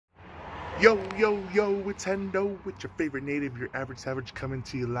Yo, yo, yo, it's Hendo with your favorite native, your average savage, coming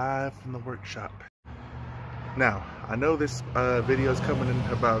to you live from the workshop. Now, I know this video is coming in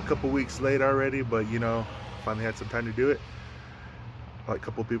about a couple weeks late already, but you know, finally had some time to do it. Like a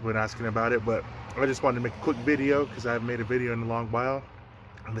couple people have been asking about it, but I just wanted to make a quick video because I haven't made a video in a long while.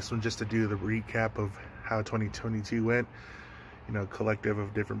 And this one just to do the recap of how 2022 went. You know, collective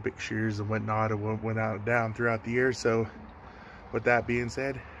of different pictures and whatnot of what went out and down throughout the year. So with that being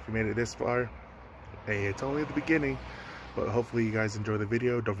said, if you made it this far, hey, it's only the beginning, but hopefully you guys enjoy the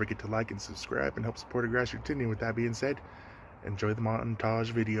video. Don't forget to like and subscribe and help support a grassroots continue. With that being said, enjoy the montage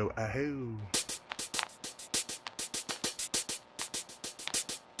video. Ahoo!